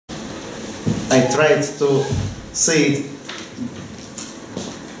I tried to say it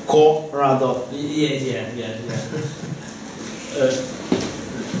Ko-Rado. Yeah.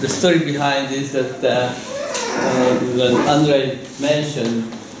 The story behind is that when Andrei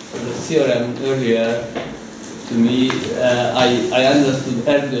mentioned the theorem earlier to me, I understood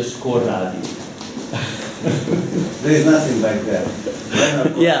Erdos-Ko-Rado. There is nothing like that.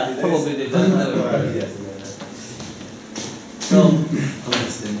 Yeah, probably they don't know. So,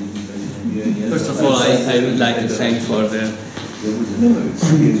 first of all, I would like to thank for the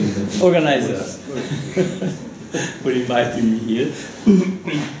organizers for inviting me here.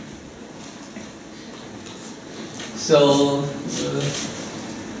 So,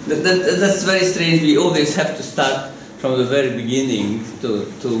 that's very strange. We always have to start from the very beginning to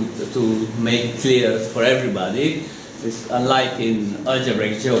make clear for everybody. It's unlike in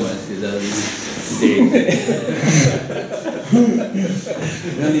algebraic geometry that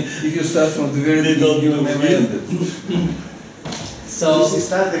if you start from the very beginning, you will never end it. So you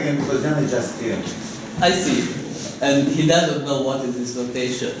start again because Jan is just here. I see, and he doesn't know what is this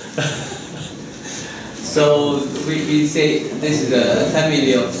notation. So we say this is a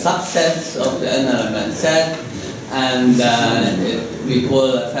family of subsets of the n-element set, and we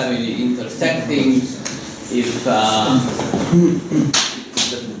call a family intersecting if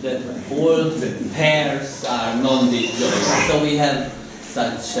all the pairs are non-disjoint. So we have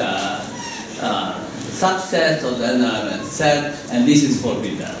such subset of the n-element set, and this is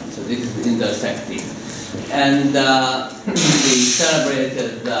forbidden. So this is intersecting. And the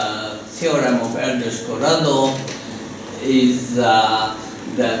celebrated theorem of Erdos-Ko-Rado is that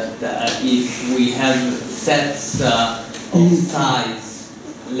if we have sets of size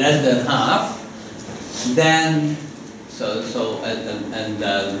less than half, then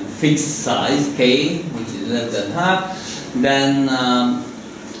and fixed size k, which is less than half, then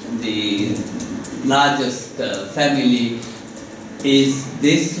the largest family is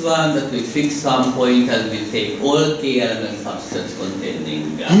this one that we fix some point and we take all k element subsets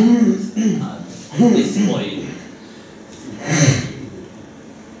containing this point.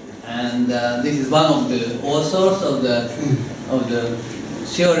 And this is one of the authors of the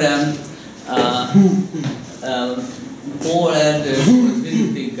theorem. Paul Erdos was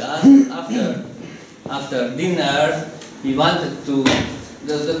visiting us after dinner. He wanted to.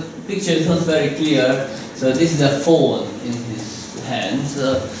 The picture is not very clear. So this is a phone in his hands.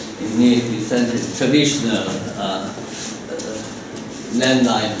 It's a traditional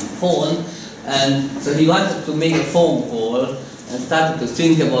landline phone, and so he wanted to make a phone call and started to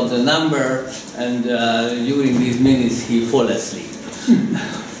think about the number. And during these minutes, he fell asleep.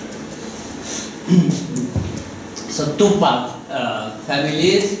 So two-part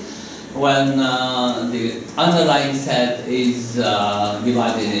families, when the underlying set is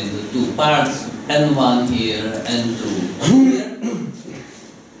divided into two parts, n1 here, n2 here.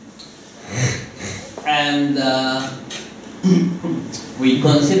 And we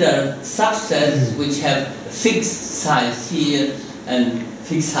consider subsets which have fixed size here and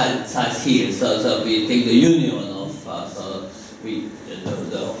fixed size here. So we take the union of,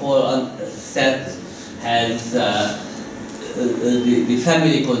 the whole set has, the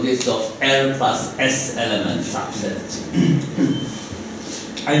family consists of L plus S element subsets.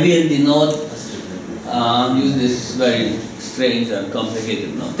 I will denote, use this very strange and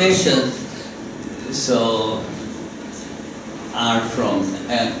complicated notation. So R from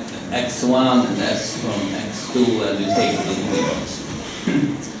x1 and S from x2, and we take the unions.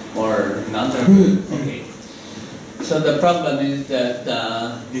 Or another, okay. So the problem is that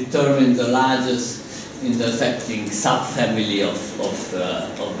determine the largest intersecting subfamily of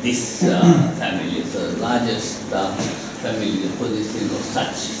this family, so the largest family consisting of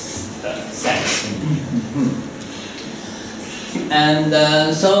such sets. And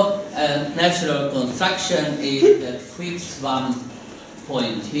so a natural construction is that fix one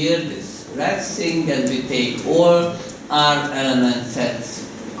point here, this red thing, and we take all R element sets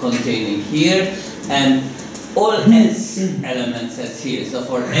containing here and all S element sets here. So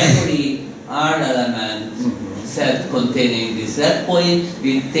for every R element set containing this Z point,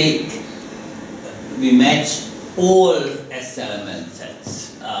 we match all S element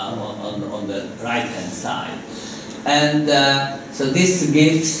sets on the right hand side. And so this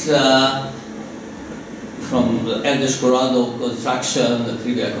gives, from the Erdos-Ko-Rado construction, the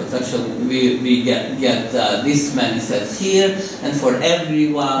trivial construction, we get this many sets here, and for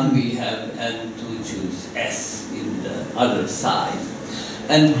every one we have n to choose S in the other side.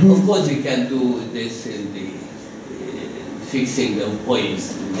 And of course we can do this in the fixing the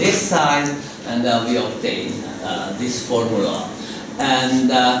points on this side, and then we obtain this formula. And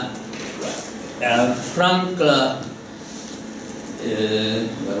Frank,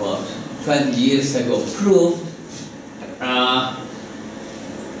 about 20 years ago, proved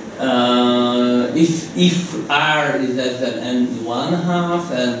if R is less than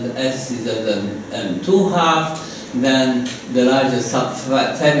n1/2 and S is less than n2/2, then the largest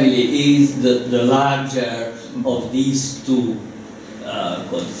subfamily is the larger of these two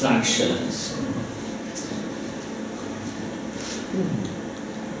constructions.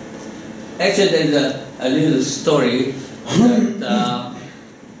 Actually, there's a little story that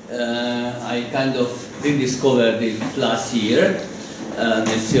I kind of rediscovered it last year,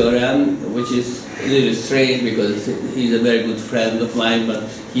 the theorem, which is a little strange because he's a very good friend of mine, but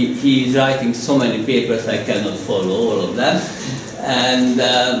he is writing so many papers I cannot follow all of them. And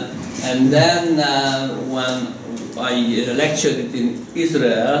then when I lectured it in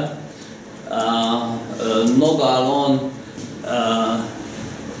Israel, Noga Alon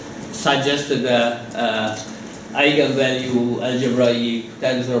suggested a eigenvalue algebraic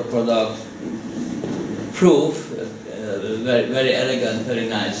tensor product proof, very, very elegant, very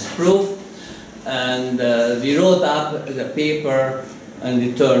nice proof, and we wrote up the paper, and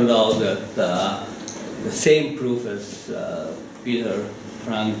it turned out that the same proof as Peter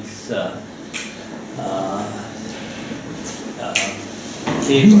Frank's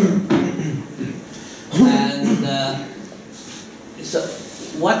paper. And so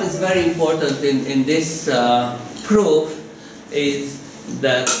what is very important in this proof is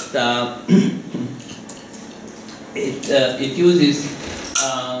that it uses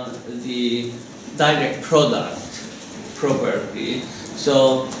the direct product property.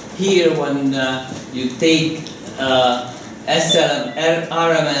 So here when you take S element,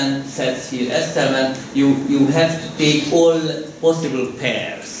 R element sets here, S element, you have to take all possible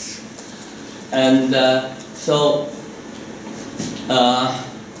pairs. And so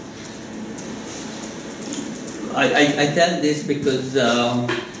I tell this because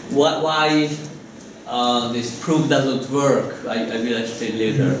why this proof doesn't work, I will explain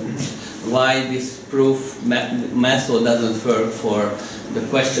later. Why this proof method doesn't work for the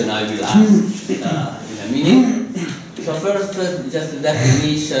question I will ask in a minute. So first, just a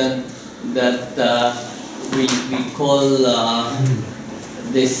definition that we call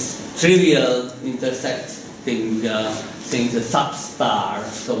this trivial intersecting things a substar.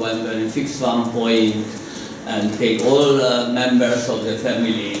 So when you fix one point and take all members of the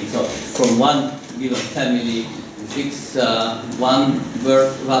family, so from one given family, you fix one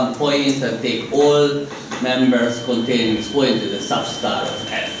point and take all members containing this point to the substar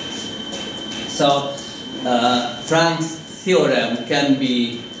of F. So Frank's theorem can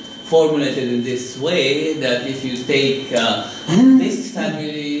be formulated in this way, that if you take this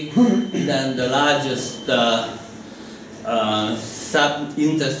family, then the largest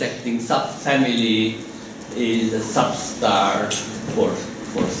intersecting subfamily is a substar for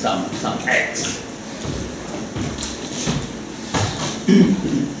some X.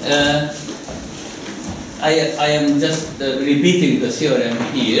 I am just repeating the theorem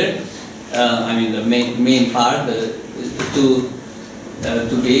here. I mean the main part to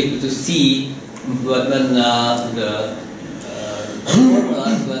be able to see when the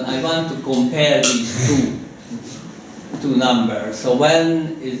formulas, when I want to compare these two numbers. So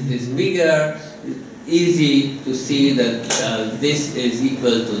when is this bigger? Easy to see that this is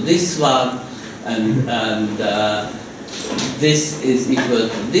equal to this one, and this is equal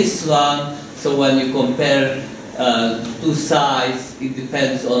to this one. So when you compare two sides, it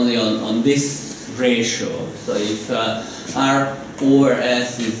depends only on this ratio. So if R over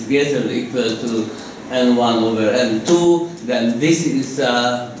S is greater or equal to N1 over N2, then this is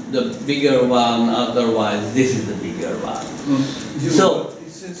the bigger one, otherwise this is the bigger one. So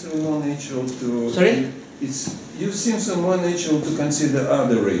it seems more natural to... Sorry? You seem more natural to consider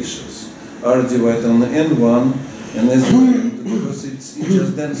other ratios. R divided on N1 and S divided on 2, because it's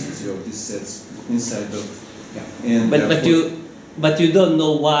just density of these sets inside of... Yeah. And but you don't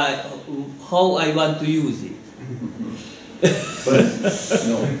know how I want to use it. But,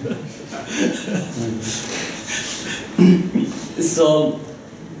 no. So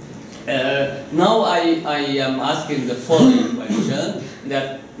now I am asking the following question,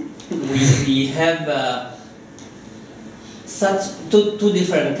 that we have such two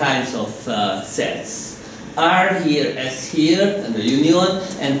different kinds of sets. R here, S here, and the union,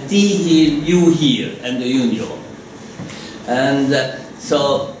 and T here, U here, and the union. And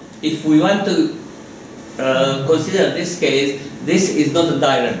so if we want to consider this case, this is not a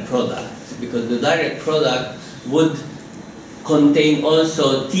direct product, because the direct product would contain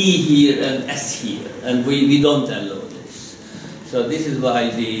also T here and S here, and we don't allow this. So this is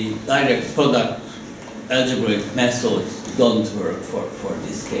why the direct product algebraic methods don't work for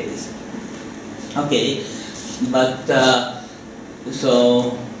this case. Okay, but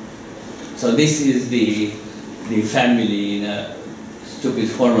so this is the family in a stupid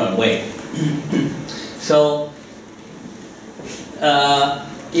formal way. So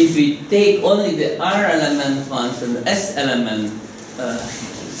if we take only the R element ones and the S element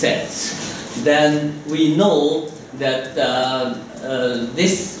sets, then we know that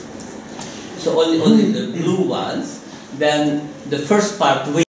this, so only the blue ones, then the first part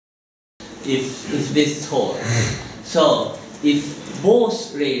wins if this holds. So if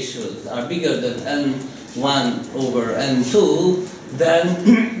both ratios are bigger than n1 over n2,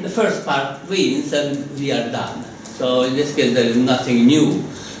 then the first part wins and we are done. So in this case there is nothing new.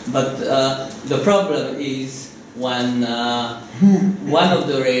 But the problem is when one of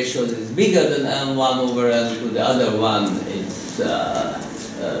the ratios is bigger than n1 over n2, the other one is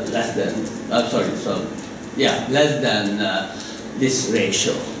less than, less than this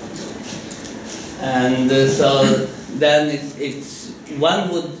ratio. And so then it's one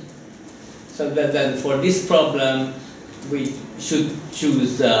would, so that then for this problem we should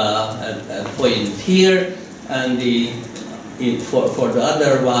choose a point here, and for the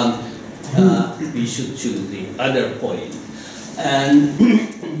other one we should choose the other point. And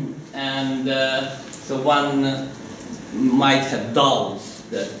so one might have doubts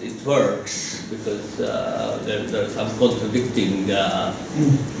that it works because there are some contradicting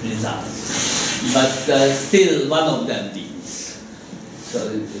results. But still one of them wins. So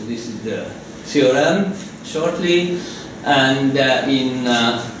this is the theorem shortly, and in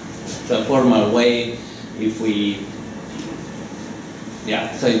the formal way, if we,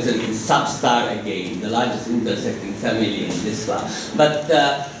 so it's a substar again, the largest intersecting family in this one. But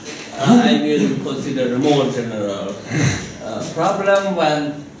I will consider a more general problem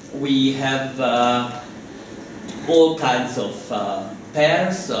when we have all kinds of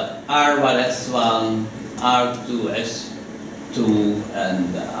pairs, R1S1, R2S2,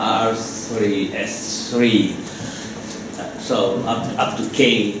 and R3S3, so up to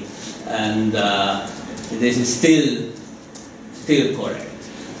K, and this is still correct.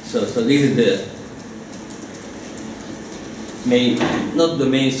 So this is the main, not the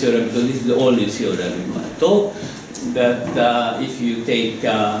main theorem, because this is the only theorem in my talk, that if you take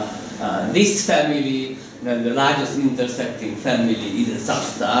this family, then the largest intersecting family is a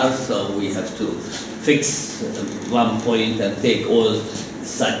substar, so we have to fix one point and take all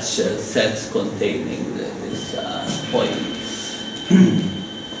such sets containing this point.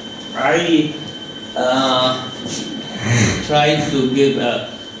 I tried to give a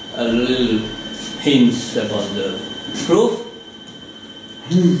little hints about the proof.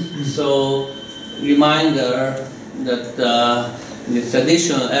 So, reminder that in the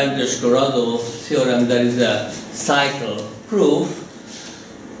traditional Erdos-Ko-Rado theorem there is a cycle proof,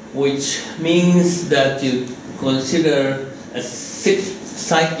 which means that you consider a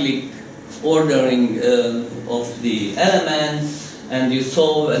cyclic ordering of the elements and you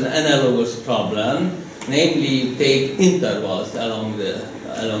solve an analogous problem, namely you take intervals along the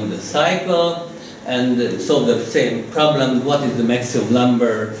cycle and solve the same problem. What is the maximum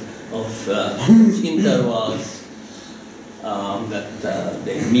number of intervals that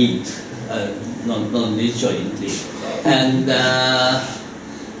they meet non-disjointly? And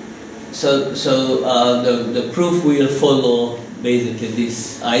so the proof will follow basically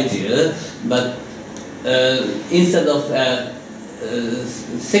this idea, but instead of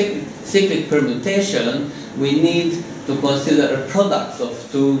cyclic permutation, we need to consider a product of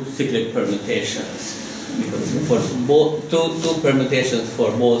two cyclic permutations, because for both two permutations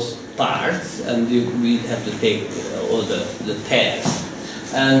for both parts, and we have to take all the pairs.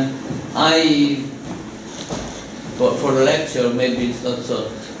 And for the lecture, maybe it's not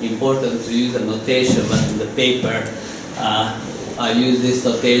so important to use a notation, but in the paper I use this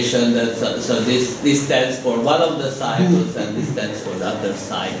notation that so this stands for one of the cycles and this stands for the other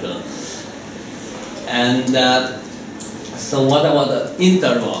cycle. And so what about the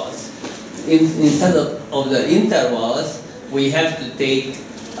intervals? Instead of the intervals, we have to take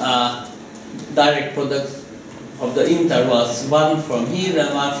direct products of the intervals, one from here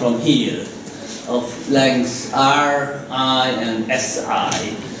and one from here, of lengths R, I, and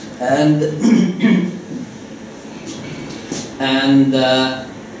Si. And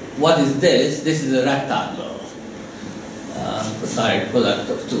what is this? This is a rectangle, direct product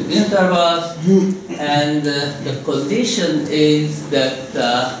of two intervals, and the condition is that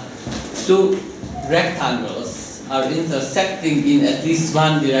two rectangles are intersecting in at least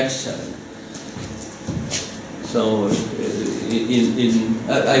one direction. So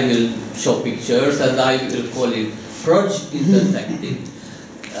I will show pictures and I will call it proj intersecting.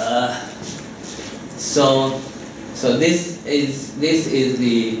 So this is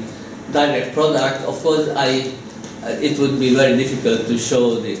the direct product. Of course, it would be very difficult to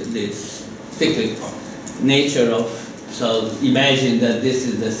show this cyclic nature of. So imagine that this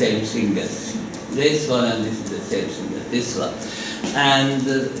is the same thing as this one, and this is the same thing as this one, and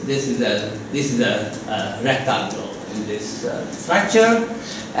this is a rectangle in this structure,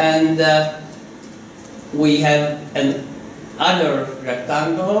 and we have another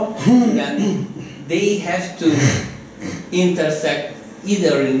rectangle, and they have to intersect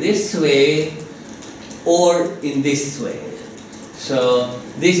either in this way or in this way. So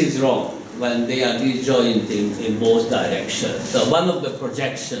this is wrong when they are disjointing in both directions. So one of the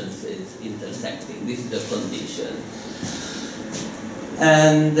projections is intersecting. This is the condition.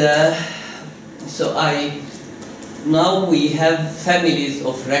 And so now we have families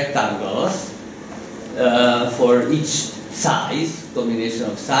of rectangles for each size, combination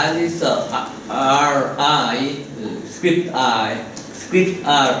of sizes. So Ri, script Ri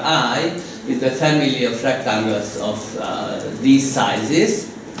is the family of rectangles of these sizes.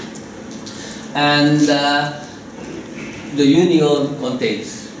 And the union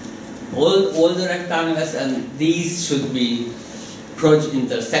contains all the rectangles, and these should be proj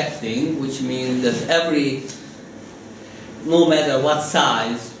intersecting, which means that no matter what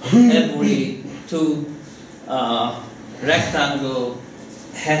size, every two rectangle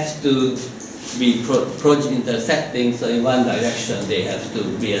has to be proj intersecting. So in one direction they have to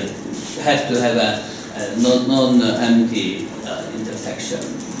have a non-empty intersection.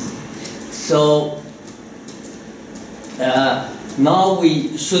 So now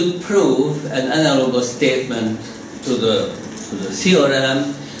we should prove an analogous statement to the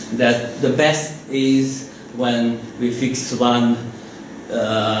theorem that the best is when we fix one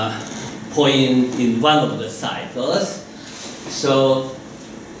point in one of the cycles. So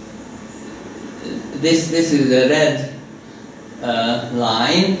this is a red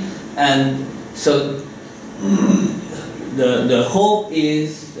line, and so the hope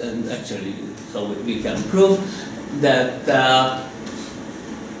is, and actually, so we can prove that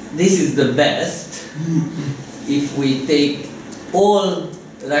this is the best if we take all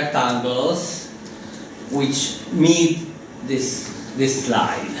rectangles which meet this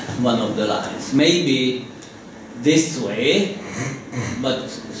line, one of the lines. Maybe this way, but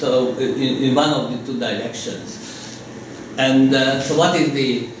so in one of the two directions. And so what is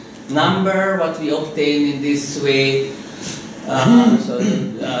the number, what we obtain in this way?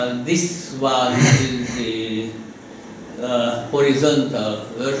 This one is the horizontal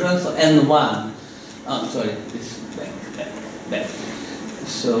version, so N1, sorry, this back.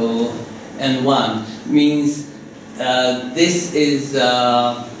 So N1 means this is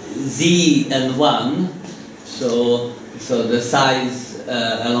ZN1, so the size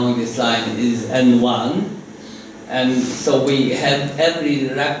along this line is N1, and so we have every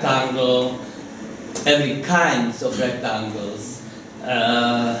rectangle, every kinds of rectangles.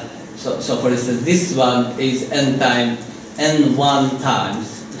 So for instance, this one is N1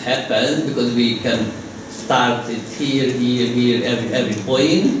 times happens because we can start it here, every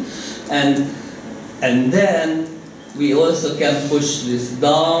point, and then we also can push this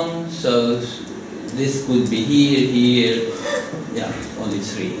down. So this could be here, yeah, only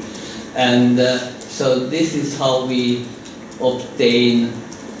 3, and so this is how we obtain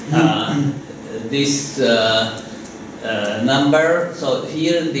this number. So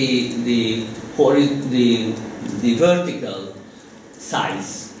here the vertical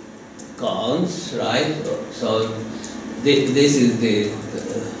size counts, right? So this is the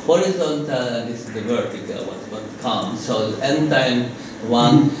horizontal, this is the vertical, what counts. So n times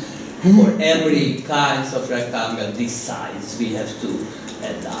 1 for every kinds of rectangle this size we have to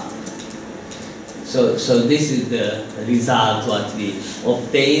add up. So this is the result what we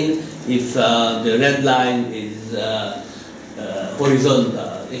obtain if the red line is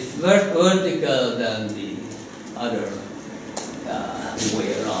horizontal. If vertical, then the other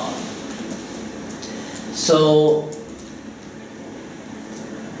way around. So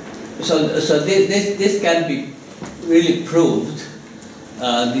this can be really proved,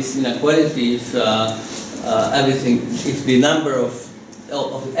 this inequality, if everything, if the number of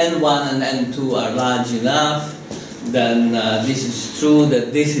N1 and N2 are large enough, then this is true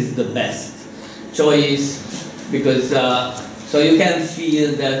that this is the best choice, because so you can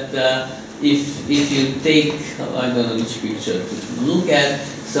feel that if you take, I don't know which picture to look at,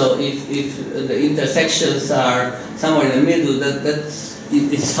 so if the intersections are somewhere in the middle,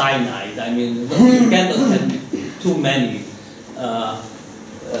 it's finite. I mean, you cannot have too many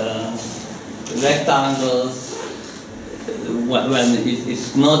rectangles when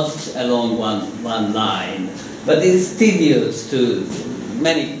it's not along one line. But it's tedious to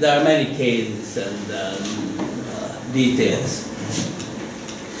there are many cases and details.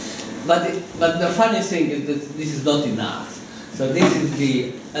 But the funny thing is that this is not enough. So this is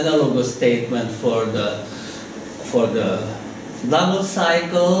the analogous statement for the double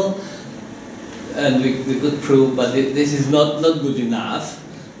cycle, and we could prove, but this is not good enough.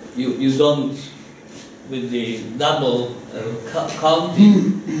 You don't, with the double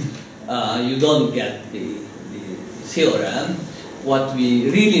counting, you don't get the theorem. What we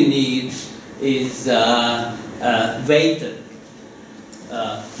really need is a weighted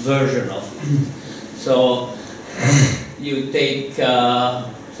version of it. So you take,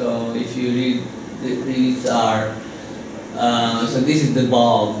 so if you read, these are, so this is the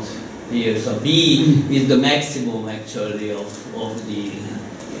bound here. So B is the maximum actually of the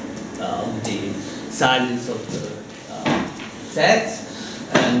sizes of the sets,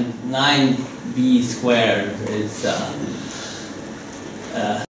 and 9B squared is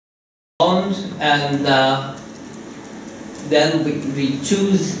bound, and then we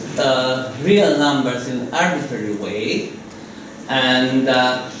choose real numbers in an arbitrary way, and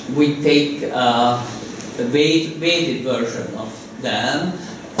we take a weighted version of them,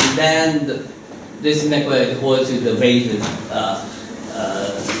 and then this inequality holds with the weighted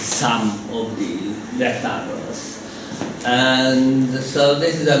sum of the rectangles. And so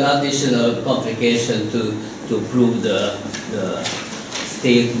this is an additional complication to prove the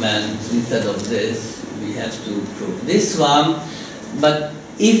statement. Instead of this, we have to prove this one. But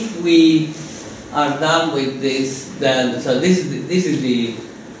if we are done with this, then so this is the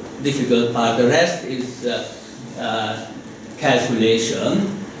difficult part. The rest is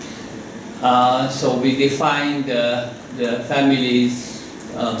calculation. So we define the families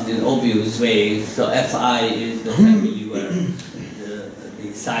in obvious way. So Fi is the family where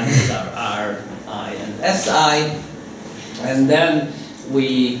the sizes are R, I, and Si, and then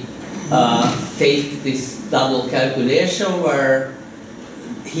we take this double calculation where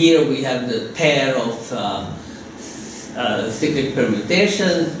here we have the pair of cyclic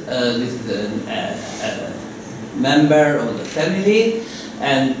permutations. This is a member of the family,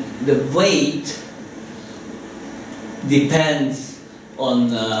 and the weight depends on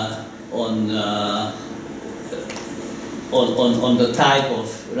the type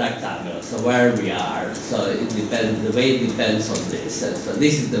of rectangle, so where we are. So it depends. The weight depends on this. And so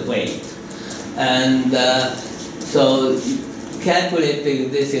this is the weight, and so calculating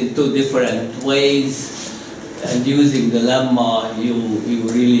this in two different ways and using the lemma, you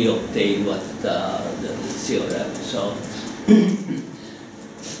really obtain what the theorem. So.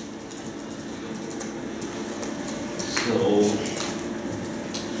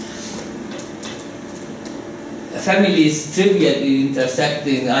 Families trivially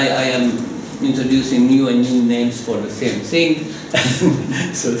intersecting, I am introducing new and new names for the same thing.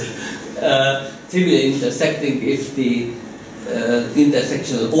 So, trivially intersecting if the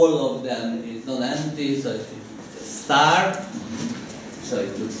intersection of all of them is non-empty, so it's a star, so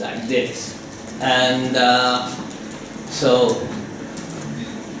it looks like this. And so,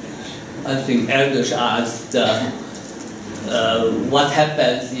 I think Erdos asked what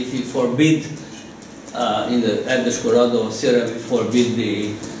happens if you forbid in the Erdos-Ko-Rado theorem, we forbid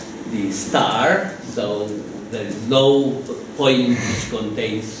the star, so there is no point which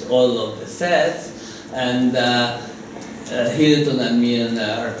contains all of the sets, and Hilton and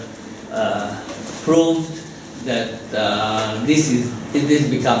Milner proved that this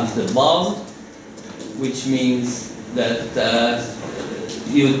becomes the bound, which means that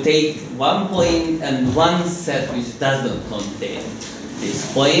you take one point and one set which doesn't contain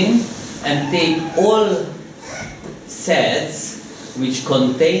this point, and take all sets which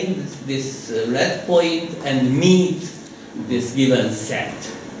contain this red point and meet this given set.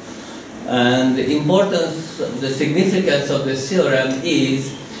 And the importance, the significance of the theorem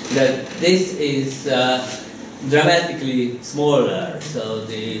is that this is dramatically smaller. So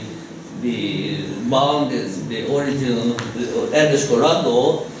the bound is the original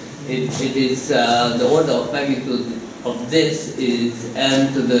Erdos-Ko-Rado. It is the order of magnitude of this is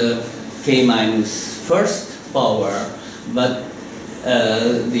n to the k minus first power, but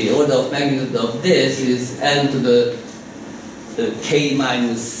the order of magnitude of this is n to the k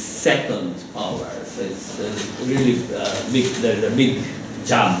minus second power. So it's really big. There's a big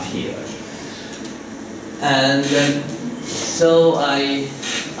jump here, and so I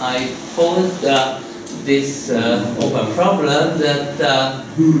posed this open problem that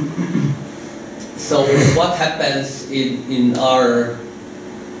So what happens in our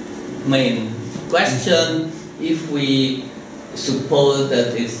main question if we suppose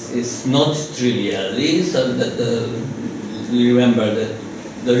that it's not trivially, so that we remember that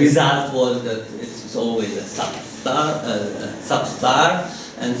the result was that it's always a substar,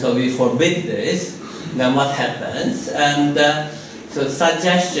 and so we forbid this, then what happens? And so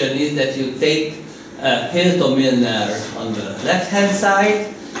suggestion is that you take Hilton-Milner on the left-hand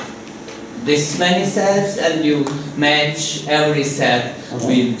side, this many sets, and you match every set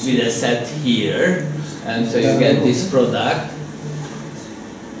with a set here, and so you get this product.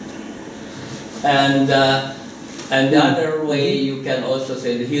 And the other way you can also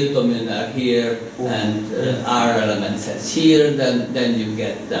say the Hilton-Milner here and R element sets here, then you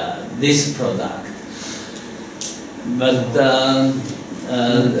get this product. But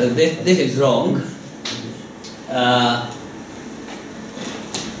this is wrong.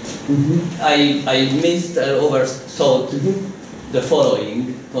 I missed or overthought the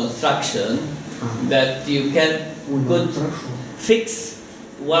following construction, that you could fix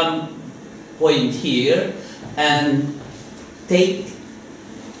one point here and take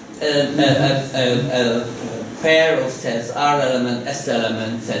a pair of sets, R element, S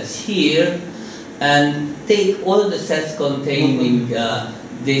element sets here, and take all the sets containing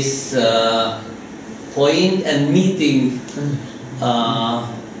this point and meeting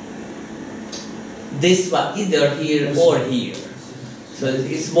this one either here or here. So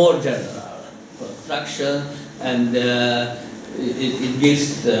it's more general construction, and it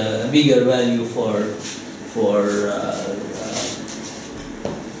gives bigger value for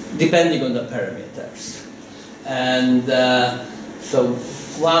depending on the parameters. And so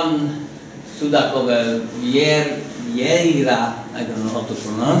one Sudakova-Vieira, I don't know how to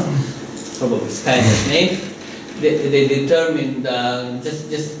pronounce, probably Spanish name, they determined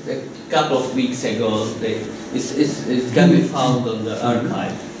just a couple of weeks ago, it can be found on the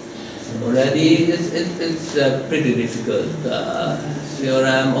archive already. It's a pretty difficult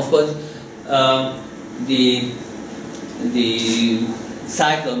theorem. Of course, the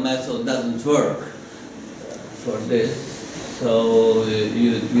cycle method doesn't work for this, so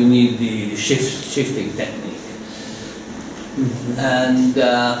you need the shifting technique. And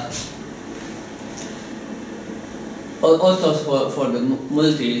also for the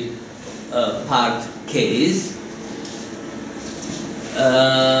multi-part case,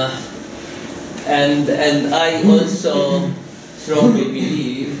 and I also strongly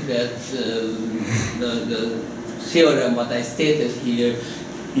believe that the theorem what I stated here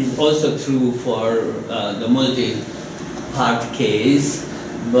is also true for the multi-part case,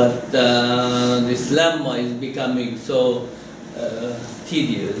 but this lemma is becoming so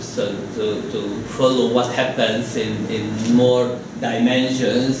tedious to follow what happens in more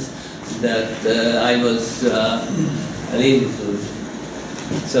dimensions that I was leading to.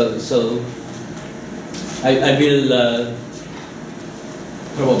 So I will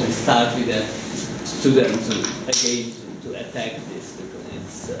probably start with a student to attack this, because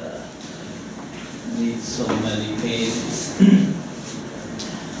it's needs so many pages.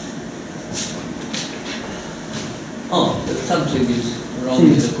 Oh, something is wrong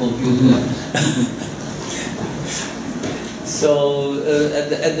with the computer. So at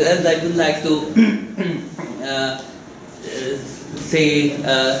the end, I would like to say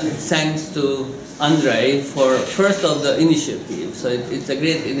thanks to Andrei for first of the initiative. So it's a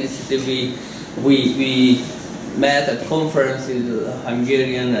great initiative. We met at conferences,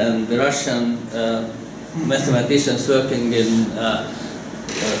 Hungarian and Russian mathematicians working in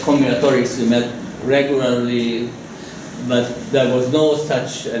combinatorics. We met regularly, but there was no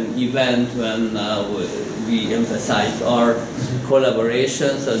such an event when we emphasized our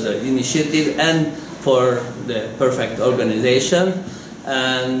collaborations as an initiative and for the perfect organization.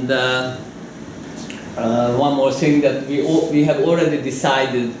 And one more thing, that we have already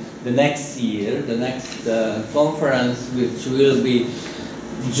decided the next year, the next conference, which will be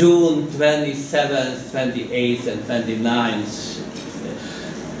June 27th, 28th, and 29th,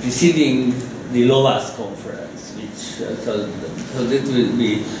 preceding the LOAS conference, which so it will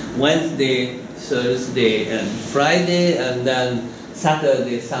be Wednesday, Thursday, and Friday, and then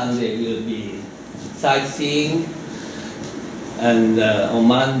Saturday, Sunday will be sightseeing, and on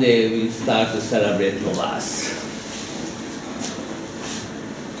Monday we start to celebrate LOAS.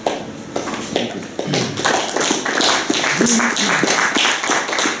 Thank you.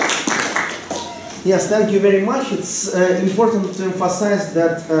 Yes, thank you very much. It's important to emphasize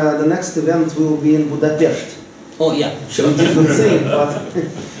that the next event will be in Budapest. Oh yeah, sure. We didn't say it, but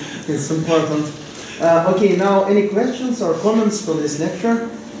it's important. Okay, now any questions or comments to this lecture?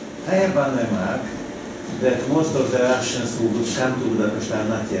 I have one remark. that most of the Russians who would come to Budapest are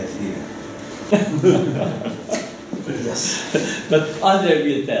not yet here. Yes. But Andre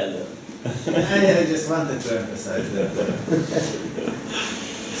will tell them. I just wanted to emphasize that.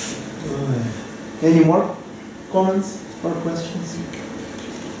 Any more comments or questions?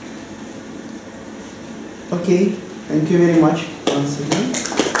 Okay, thank you very much once again.